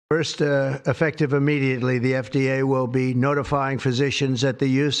First, effective immediately, the FDA will be notifying physicians that the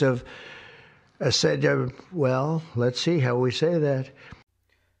use of well, let's see how we say that.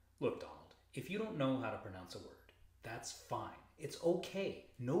 Look, Donald, if you don't know how to pronounce a word, that's fine. It's okay.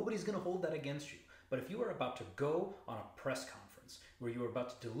 Nobody's going to hold that against you. But if you are about to go on a press conference where you are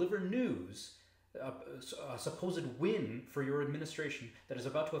about to deliver news, a supposed win for your administration that is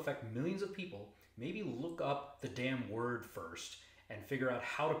about to affect millions of people, maybe look up the damn word first and figure out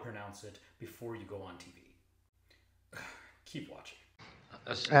how to pronounce it before you go on TV. Keep watching.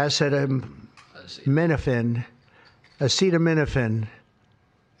 Acetaminophen. Acetaminophen.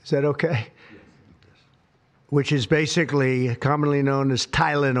 Is that okay? Yes. Which is basically commonly known as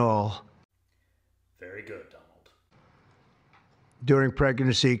Tylenol. Very good, Donald. During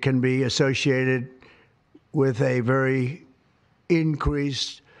pregnancy can be associated with a very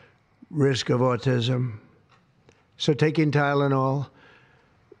increased risk of autism. So taking Tylenol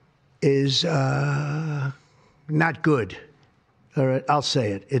is not good. All right, I'll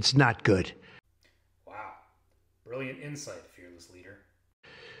say it. It's not good. Wow. Brilliant insight, fearless leader.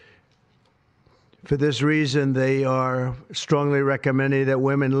 For this reason, they are strongly recommending that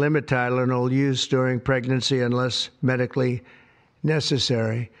women limit Tylenol use during pregnancy unless medically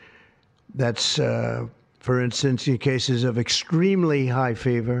necessary. That's, for instance, in cases of extremely high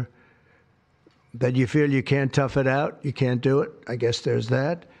fever, that you feel you can't tough it out, you can't do it. I guess there's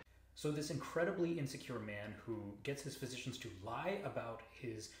that. So this incredibly insecure man who gets his physicians to lie about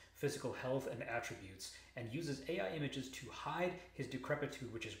his physical health and attributes and uses AI images to hide his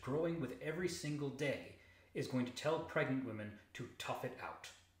decrepitude, which is growing with every single day, is going to tell pregnant women to tough it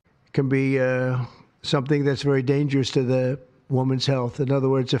out. It can be something that's very dangerous to the woman's health. In other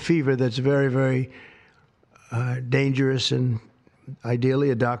words, a fever that's very, very dangerous and ideally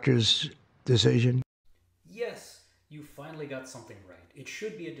a doctor's decision. Yes, you finally got something right. It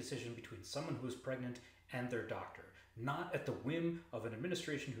should be a decision between someone who is pregnant and their doctor, not at the whim of an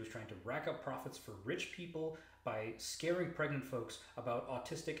administration who's trying to rack up profits for rich people by scaring pregnant folks about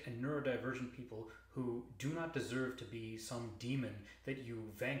autistic and neurodivergent people who do not deserve to be some demon that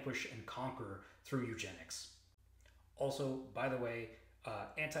you vanquish and conquer through eugenics. Also, by the way,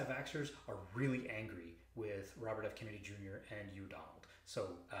 anti-vaxxers are really angry with Robert F. Kennedy Jr. and you, Donald.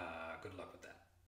 So good luck with that.